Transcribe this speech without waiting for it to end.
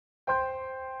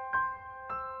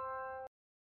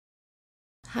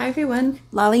Hi everyone,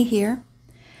 Lolly here.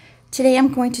 Today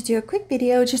I'm going to do a quick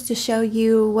video just to show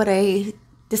you what I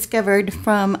discovered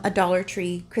from a Dollar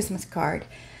Tree Christmas card.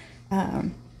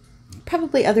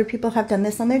 Probably other people have done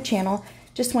this on their channel.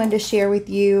 Just wanted to share with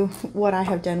you what I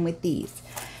have done with these.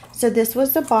 So this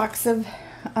was a box of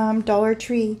Dollar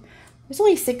Tree. There's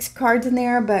only 6 cards in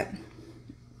there, but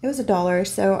it was $1,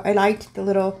 so I liked the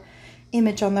little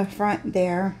image on the front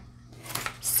there.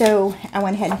 So I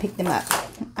went ahead and picked them up.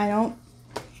 I don't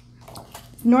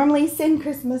normally send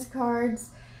Christmas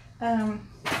cards. I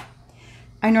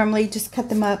normally just cut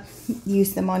them up,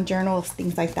 use them on journals,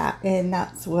 things like that, and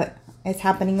that's what is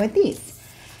happening with these.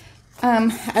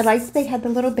 I liked they had the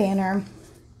little banner.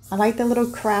 I like the little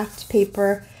craft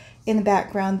paper in the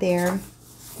background there,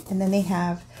 and then they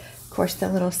have, of course, the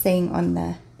little saying on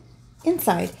the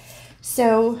inside.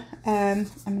 So I'm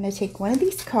going to take one of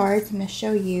these cards. I'm going to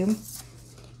show you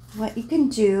what you can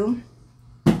do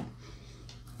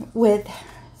with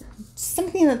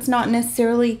something that's not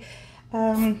necessarily,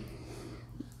 I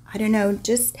don't know,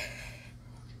 just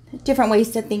different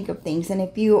ways to think of things. And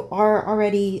if you are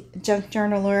already a junk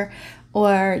journaler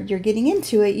or you're getting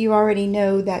into it, you already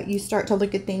know that you start to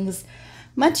look at things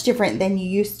much different than you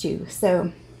used to.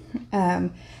 So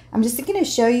I'm just going to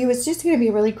show you. It's just going to be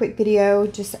a really quick video.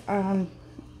 Just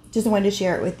wanted to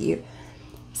share it with you.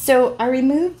 So I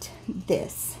removed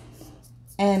this,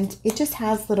 and it just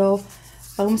has little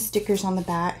foam stickers on the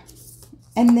back.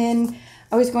 And then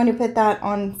I was going to put that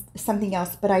on something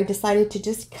else, but I decided to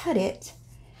just cut it.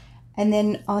 And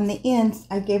then on the ends,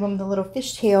 I gave them the little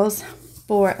fishtails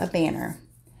for a banner.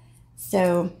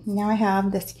 So now I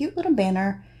have this cute little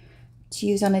banner to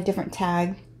use on a different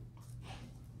tag.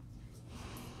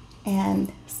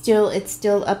 And it's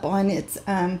still up on its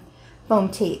foam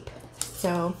tape.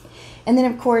 So, and then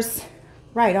of course,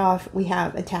 right off, we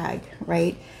have a tag,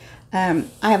 right? I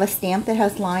have a stamp that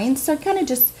has lines, so I kind of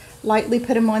just lightly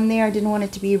put them on there. I didn't want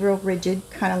it to be real rigid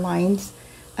kind of lines.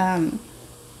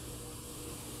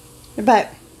 But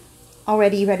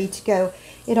already ready to go.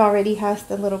 It already has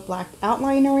the little black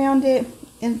outline around it,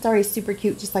 and it's already super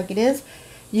cute just like it is.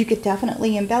 You could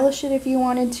definitely embellish it if you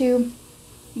wanted to.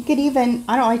 You could even,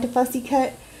 I don't like to fussy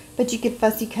cut, but you could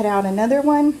fussy cut out another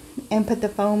one and put the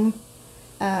foam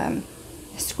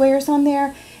squares on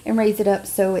there and raise it up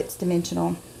so it's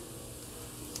dimensional.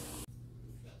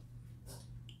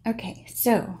 Okay,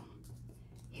 so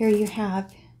here you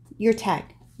have your tag.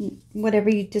 Whatever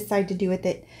you decide to do with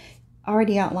it,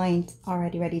 already outlined,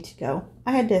 already ready to go.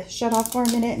 I had to shut off for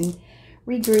a minute and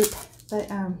regroup,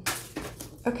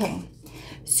 but okay.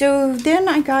 So then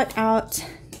I got out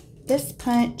this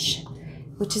punch,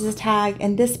 which is a tag,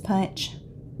 and this punch,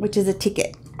 which is a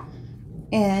ticket.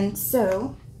 And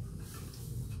so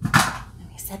let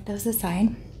me set those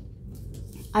aside.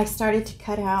 I started to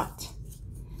cut out.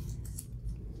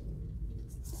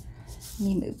 Let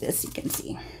me move this so you can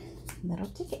see little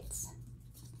tickets.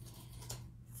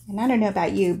 And I don't know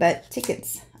about you, but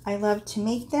tickets, I love to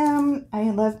make them. I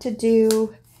love to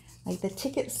do like the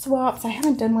ticket swaps. I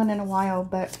haven't done one in a while,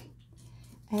 but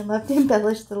I love to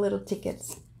embellish the little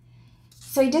tickets.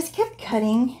 So I just kept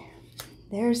cutting.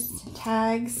 There's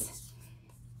tags.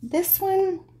 This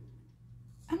one,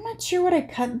 I'm not sure what I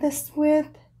cut this with.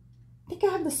 I think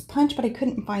I have this punch, but I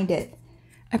couldn't find it.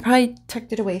 I probably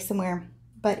tucked it away somewhere.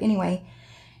 But anyway,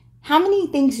 how many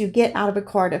things you get out of a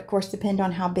card, of course, depend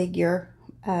on how big your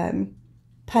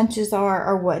punches are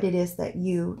or what it is that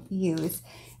you use.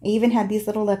 I even had these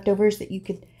little leftovers that you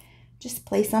could just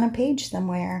place on a page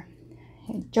somewhere.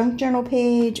 A junk journal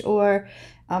page or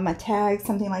a tag,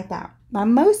 something like that. My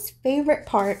most favorite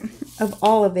part of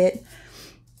all of it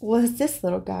was this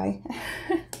little guy.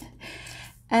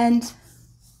 And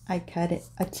I cut it,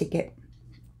 a ticket.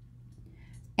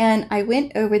 And I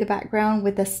went over the background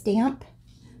with a stamp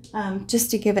just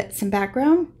to give it some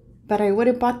background. But I would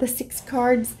have bought the 6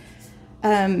 cards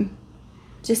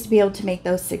just to be able to make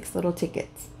those 6 little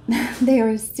tickets. They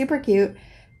were super cute.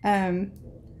 So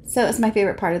it's my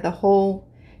favorite part of the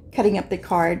whole cutting up the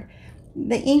card.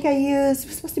 The ink I used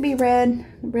was supposed to be red.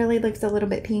 It really looks a little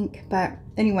bit pink. But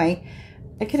anyway,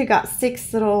 I could have got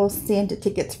 6 little Santa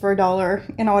tickets for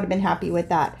 $1 and I would have been happy with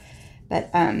that.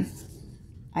 But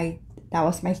that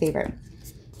was my favorite.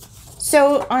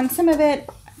 So on some of it,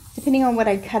 depending on what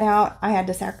I cut out, I had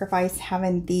to sacrifice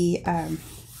having the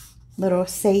little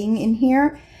saying in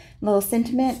here, little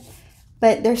sentiment.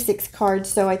 But there's 6 cards,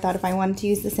 so I thought if I wanted to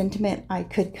use the sentiment, I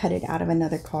could cut it out of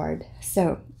another card.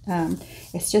 So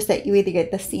it's just that you either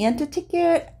get the Santa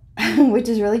ticket, which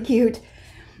is really cute,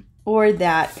 or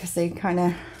that, because they kind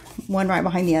of one right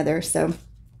behind the other. So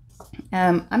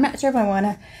I'm not sure if I want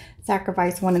to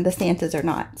sacrifice one of the Santas or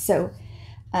not. So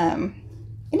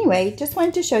Anyway, just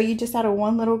wanted to show you just out of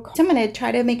one little. So I'm going to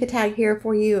try to make a tag here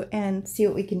for you and see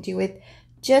what we can do with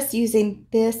just using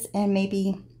this and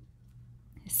maybe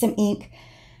some ink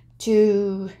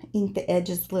to ink the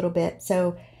edges a little bit.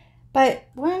 So, but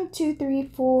 1, 2,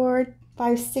 3, 4,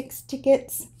 5, 6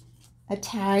 tickets, a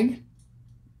tag,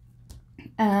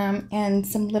 and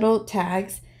some little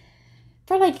tags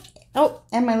for like, oh,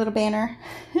 and my little banner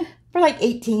for like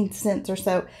 18 cents or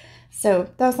so.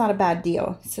 So that's not a bad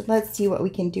deal. So let's see what we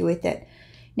can do with it.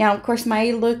 Now, of course,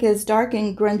 my look is dark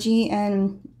and grungy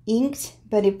and inked,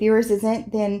 but if yours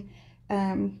isn't, then,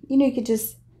 you know, you could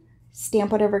just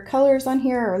stamp whatever colors on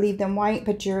here or leave them white,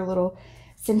 put your little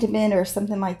sentiment or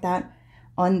something like that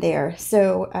on there.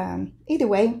 So either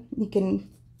way, you can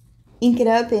ink it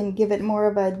up and give it more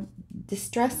of a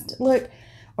distressed look,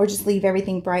 or just leave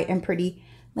everything bright and pretty.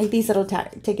 Like these little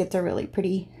tickets are really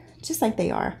pretty, just like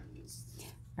they are.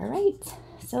 All right,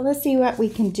 so let's see what we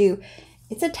can do.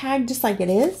 It's a tag just like it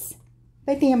is,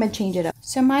 but I think I'm gonna change it up.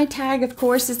 So my tag, of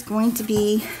course, is going to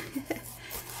be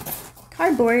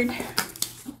cardboard.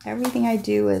 Everything I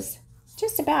do is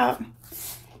just about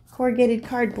corrugated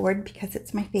cardboard because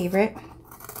it's my favorite.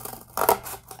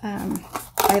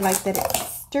 I like that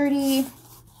it's sturdy,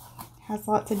 has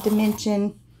lots of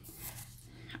dimension.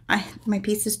 My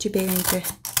piece is too big. I need to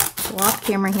go off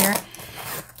camera here.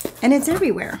 And it's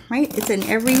everywhere, right? It's in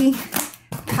every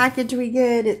package we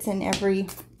get. It's in every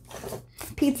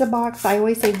pizza box. I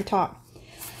always save the top.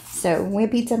 So when we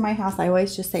have pizza in my house, I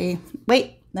always just say,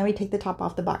 wait, let me take the top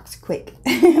off the box quick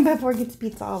before it gets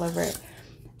pizza all over it.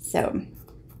 So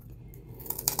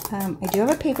I do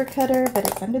have a paper cutter, but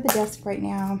it's under the desk right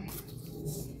now.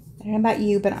 I don't know about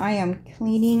you, but I am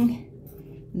cleaning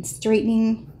and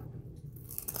straightening,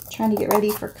 trying to get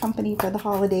ready for company for the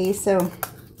holidays. So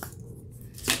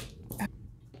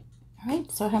all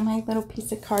right, so I have my little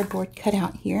piece of cardboard cut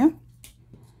out here.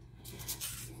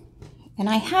 And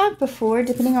I have before,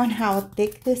 depending on how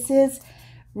thick this is,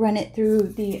 run it through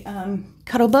the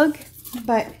Cuttle Bug,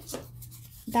 but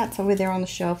that's over there on the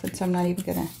shelf, and so I'm not even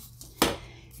gonna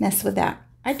mess with that.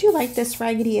 I do like this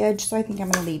raggedy edge, so I think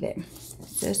I'm gonna leave it.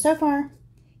 So far,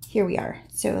 here we are.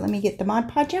 So let me get the Mod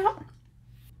Podge out.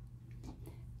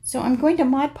 So I'm going to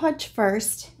Mod Podge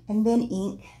first and then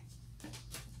ink.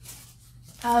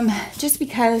 Just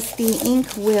because the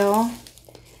ink will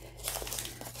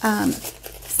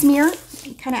smear,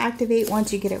 kind of activate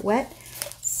once you get it wet.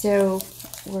 So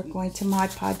we're going to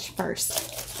Mod Podge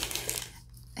first.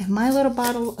 And my little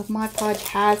bottle of Mod Podge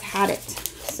has had it.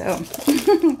 So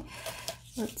I'm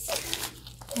going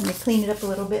to clean it up a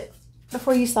little bit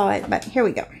before you saw it, but here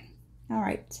we go. All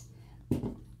right.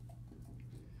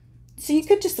 So you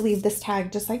could just leave this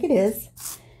tag just like it is,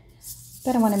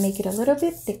 but I want to make it a little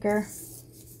bit thicker.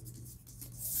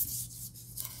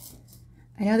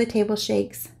 I know the table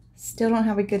shakes. Still don't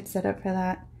have a good setup for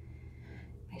that.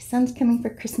 My son's coming for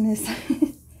Christmas.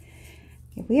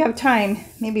 If we have time,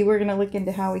 maybe we're going to look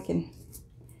into how we can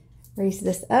raise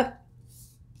this up.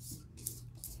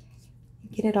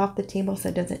 Get it off the table so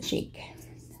it doesn't shake.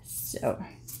 So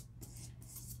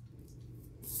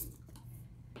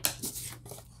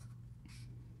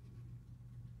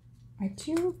I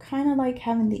do kind of like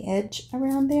having the edge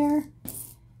around there.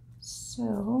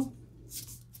 So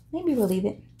maybe we'll leave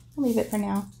it. I'll leave it for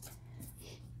now.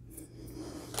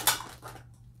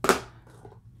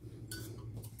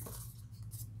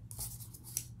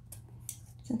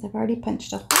 Since I've already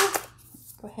punched a hole,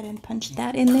 let's go ahead and punch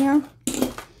that in there.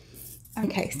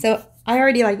 Okay, so I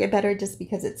already like it better just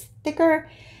because it's thicker,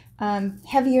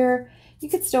 heavier. You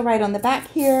could still write on the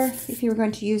back here if you were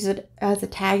going to use it as a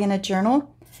tag in a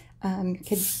journal. You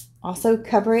could also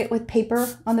cover it with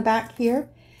paper on the back here.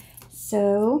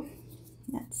 So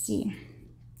let's see.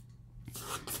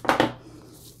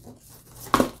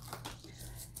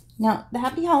 Now, the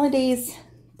Happy Holidays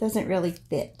doesn't really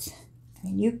fit. I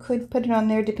mean, you could put it on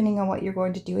there depending on what you're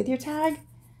going to do with your tag.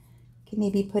 You could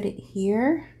maybe put it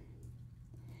here.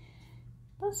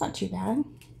 That's not too bad.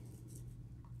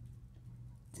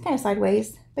 It's kind of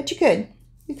sideways, but you could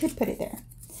put it there.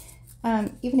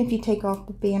 Even if you take off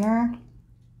the banner,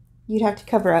 you'd have to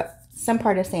cover up some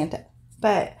part of Santa.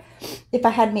 But if I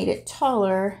had made it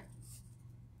taller,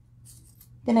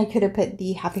 then I could have put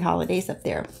the Happy Holidays up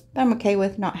there. But I'm okay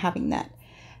with not having that.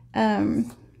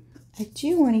 I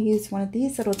do want to use one of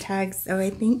these little tags, though,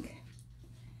 I think.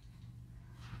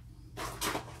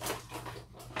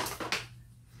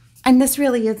 And this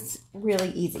really is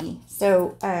really easy.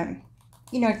 So,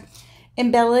 you know,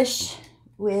 embellish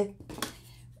with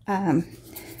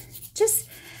just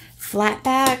flat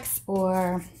backs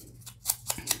or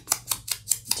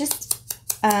just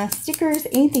stickers,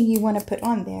 anything you want to put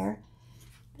on there.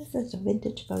 This is a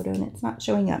vintage photo and it's not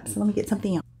showing up, so let me get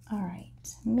something else. All right,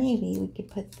 maybe we could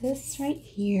put this right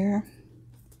here.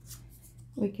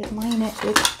 We could line it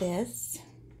with this.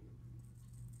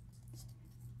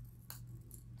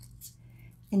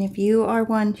 And if you are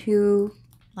one who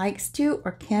likes to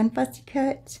or can fussy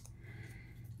cut,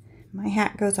 my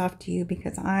hat goes off to you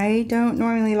because I don't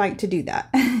normally like to do that.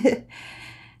 I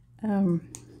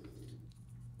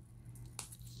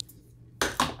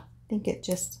think it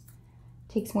just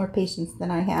takes more patience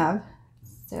than I have.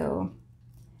 So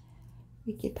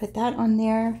we could put that on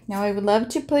there. Now I would love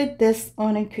to put this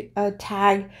on a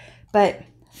tag, but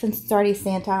since it's already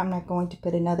Santa, I'm not going to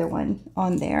put another one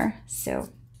on there. So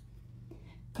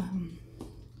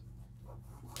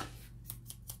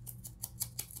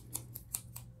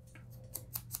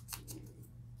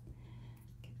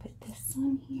put this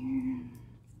on here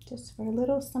just for a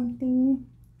little something.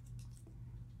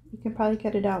 You can probably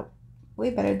cut it out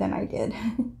way better than I did.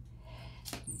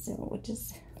 So we'll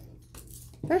just,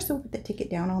 first we'll put the ticket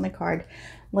down on the card.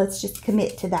 Let's just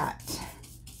commit to that.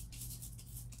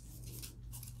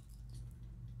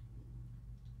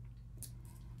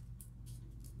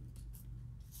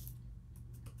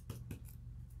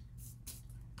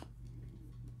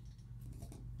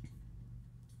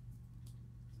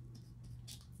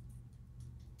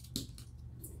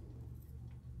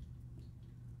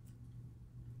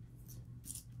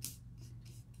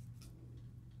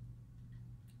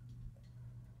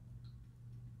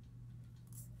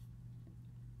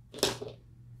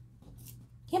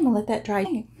 I'm gonna let that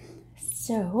dry.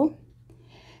 So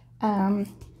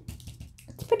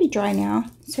it's pretty dry now,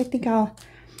 so I think I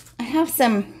have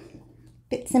some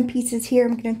bits and pieces here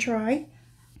I'm gonna try.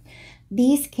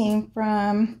 These came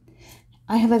from,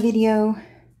 I have a video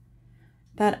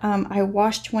that I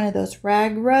washed one of those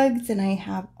rag rugs, and I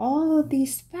have all of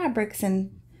these fabrics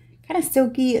and kind of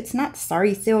silky. It's not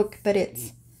sari silk, but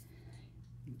it's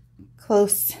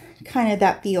close, kind of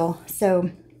that feel.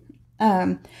 So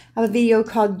I have a video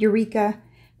called Eureka,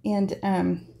 and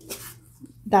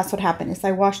that's what happened is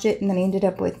I washed it and then I ended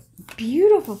up with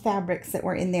beautiful fabrics that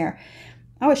were in there.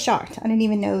 I was shocked. I didn't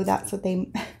even know that's what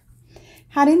they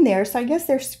had in there. So I guess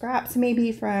they're scraps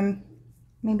maybe from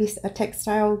a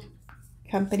textile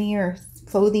company or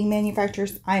clothing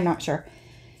manufacturers. I'm not sure.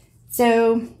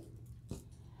 So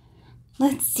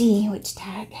let's see which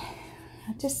tag.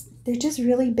 They're just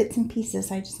really bits and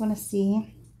pieces. I just want to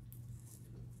see.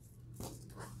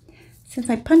 Since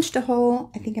I punched a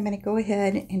hole, I think I'm going to go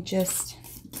ahead and just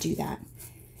do that.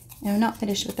 And I'm not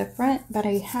finished with the front, but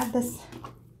I have this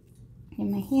in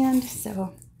my hand,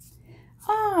 so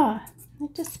I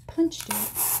just punched it.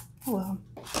 Oh well.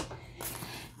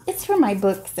 It's for my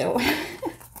book, so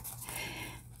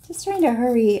just trying to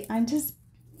hurry. I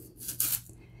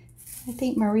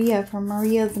think Maria from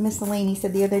Maria's Miscellany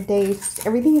said the other day,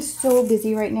 everything is so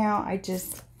busy right now.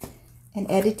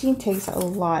 And editing takes a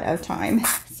lot of time.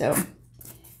 So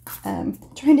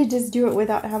trying to just do it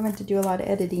without having to do a lot of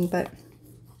editing, but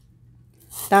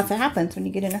that's what happens when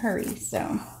you get in a hurry.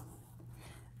 So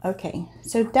okay,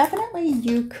 so definitely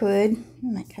you could,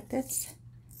 I might cut this,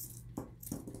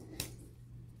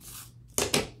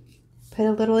 put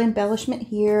a little embellishment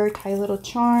here, tie a little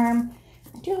charm.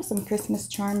 I do have some Christmas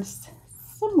charms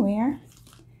somewhere.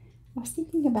 I was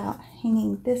thinking about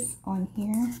hanging this on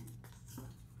here.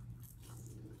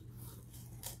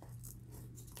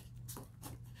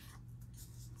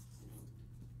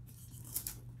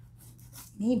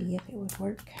 Maybe if it would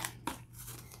work.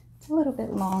 It's a little bit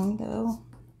long though.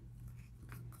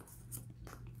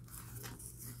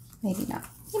 Maybe not.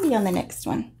 Maybe on the next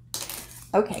one.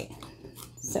 Okay,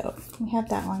 so we have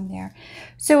that one there.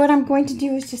 So what I'm going to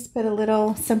do is just put a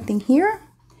little something here,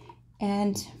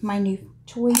 and my new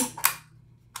toy.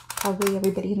 Probably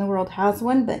everybody in the world has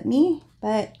one but me,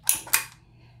 but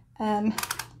I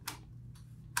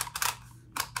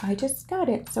just got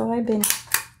it, so I've been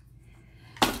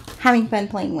having fun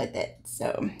playing with it.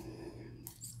 So I'm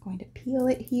just going to peel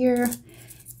it here.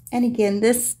 And again,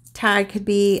 this tag could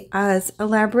be as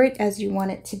elaborate as you want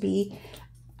it to be.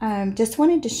 Just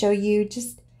wanted to show you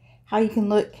just how you can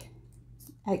look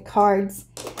at cards.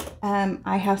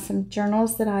 I have some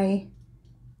journals that I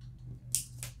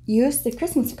used, the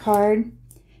Christmas card,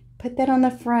 put that on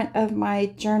the front of my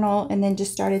journal, and then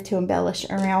just started to embellish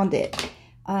around it.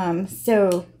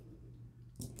 So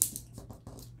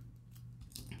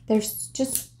there's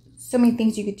just so many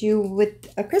things you could do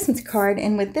with a Christmas card,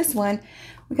 and with this one,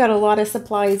 we got a lot of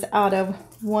supplies out of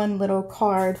one little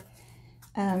card.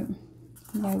 You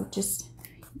know, just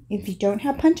if you don't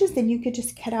have punches, then you could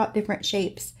just cut out different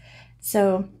shapes.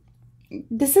 So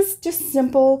this is just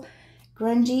simple,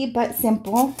 grungy, but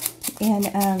simple. And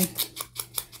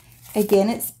again,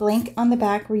 it's blank on the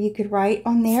back where you could write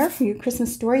on there for your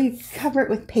Christmas story. You cover it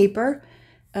with paper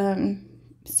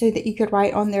so that you could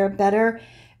write on there better,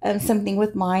 something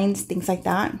with lines, things like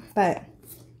that. But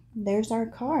there's our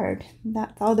card.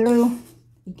 That's all there is.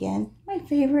 Again, my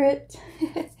favorite.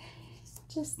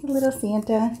 Just the little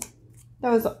Santa.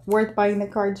 That was worth buying the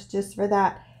cards just for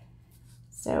that.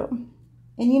 So,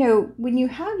 and you know, when you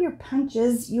have your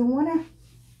punches, you want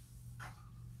to,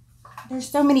 there's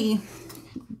so many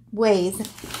ways.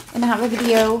 And I have a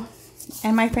video,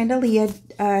 and my friend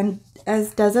Aaliyah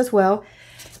does as well.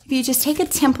 If you just take a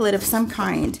template of some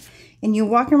kind and you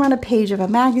walk around a page of a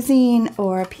magazine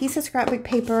or a piece of scrapbook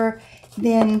paper,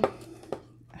 then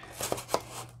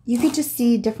you could just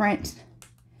see different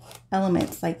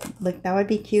elements. Like, look, that would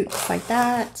be cute, just like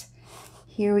that.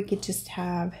 Here we could just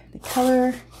have the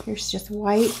color. Here's just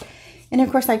white. And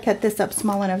of course I cut this up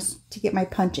small enough to get my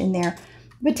punch in there.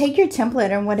 But take your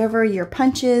template and whatever your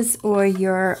punch is, or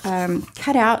your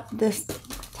cut out this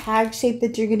tag shape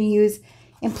that you're going to use,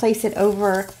 and place it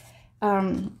over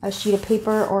a sheet of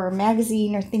paper or a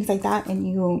magazine or things like that,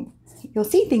 and you'll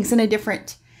see things in a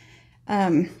different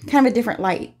kind of a different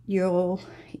light.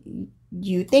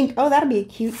 You think, oh, that'll be a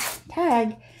cute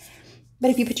tag, but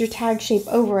if you put your tag shape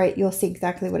over it, you'll see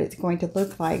exactly what it's going to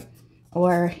look like.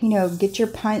 Or, you know, get your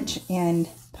punch and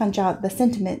punch out the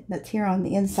sentiment that's here on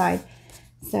the inside.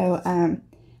 So I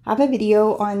have a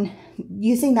video on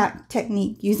using that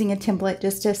technique, using a template,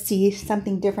 just to see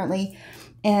something differently.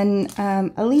 And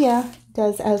Aaliyah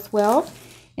does as well.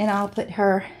 And I'll put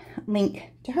her link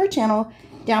to her channel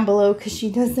down below, because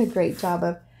she does a great job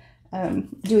of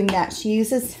doing that. She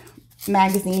uses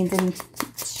magazines, and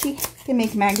she can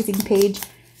make magazine page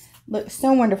look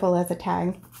so wonderful as a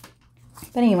tag.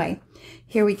 But anyway,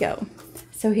 here we go.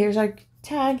 So here's our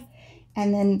tag.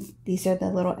 And then these are the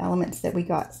little elements that we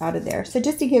got out of there. So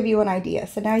just to give you an idea.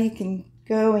 So now you can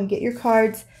go and get your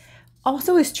cards.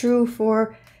 Also is true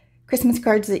for Christmas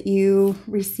cards that you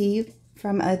receive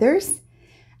from others.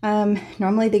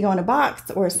 Normally they go in a box,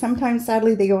 or sometimes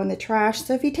sadly they go in the trash.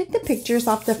 So if you take the pictures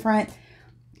off the front,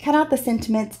 cut out the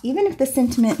sentiments, even if the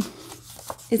sentiment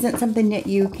isn't something that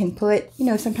you can put, you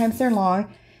know, sometimes they're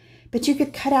long, but you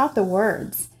could cut out the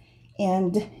words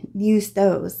and use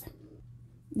those.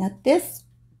 Now this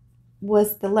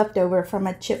was the leftover from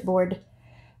a chipboard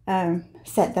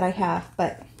set that I have,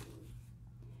 but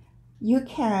you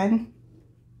can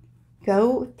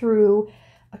go through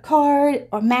a card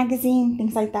or magazine,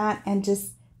 things like that, and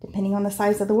just depending on the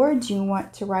size of the words you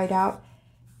want to write out,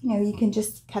 you know, you can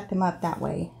just cut them up that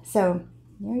way. So,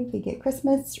 you know, you could get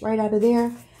Christmas right out of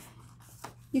there.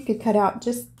 You could cut out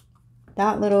just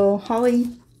that little holly.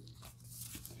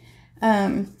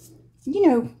 You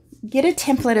know, get a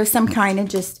template of some kind, and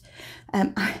just,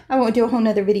 I won't do a whole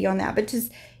nother video on that, but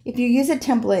just if you use a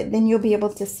template, then you'll be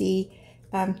able to see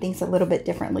things a little bit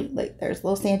differently. Like there's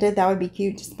little Santa, that would be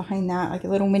cute just behind that, like a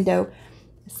little window.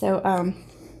 So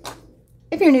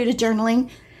if you're new to journaling,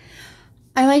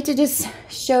 I like to just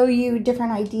show you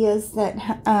different ideas that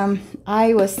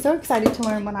I was so excited to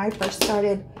learn when I first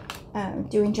started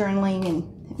doing journaling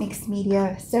and mixed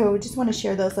media. So just want to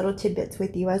share those little tidbits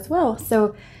with you as well.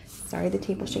 So sorry, the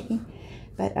table's shaking.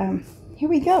 But here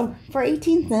we go. For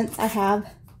 18 cents, I have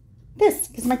this,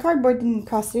 because my cardboard didn't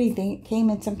cost anything. It came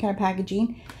in some kind of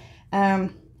packaging.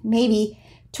 Maybe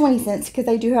 20 cents, because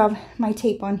I do have my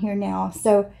tape on here now.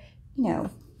 So, you know,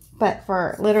 but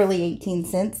for literally 18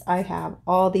 cents, I have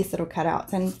all these little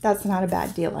cutouts, and that's not a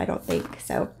bad deal, I don't think.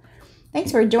 So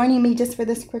thanks for joining me just for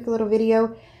this quick little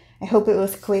video. I hope it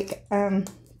was quick,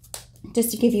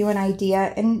 just to give you an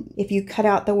idea. And if you cut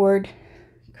out the word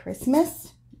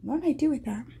Christmas, what did I do with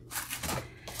that?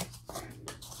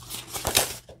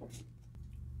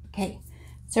 Okay,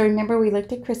 so remember we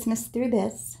looked at Christmas through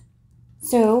this.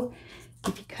 So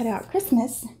if you cut out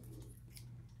Christmas,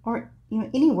 or you know,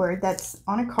 any word that's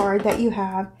on a card that you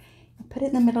have, and put it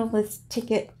in the middle of this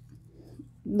ticket,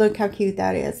 look how cute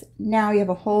that is. Now you have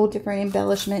a whole different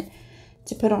embellishment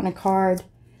to put on a card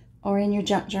or in your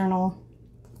junk journal.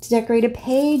 To decorate a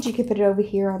page, you could put it over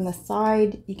here on the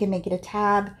side. You can make it a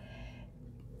tab.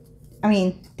 I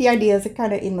mean, the ideas are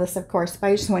kind of endless, of course, but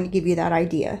I just wanted to give you that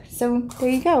idea. So there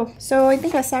you go. So I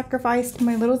think I sacrificed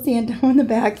my little Santa on the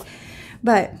back,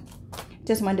 but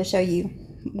just wanted to show you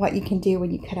what you can do when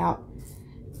you cut up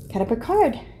a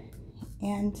card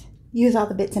and use all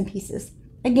the bits and pieces.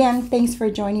 Again, thanks for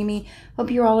joining me.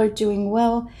 Hope you all are doing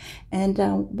well, and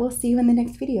we'll see you in the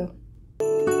next video.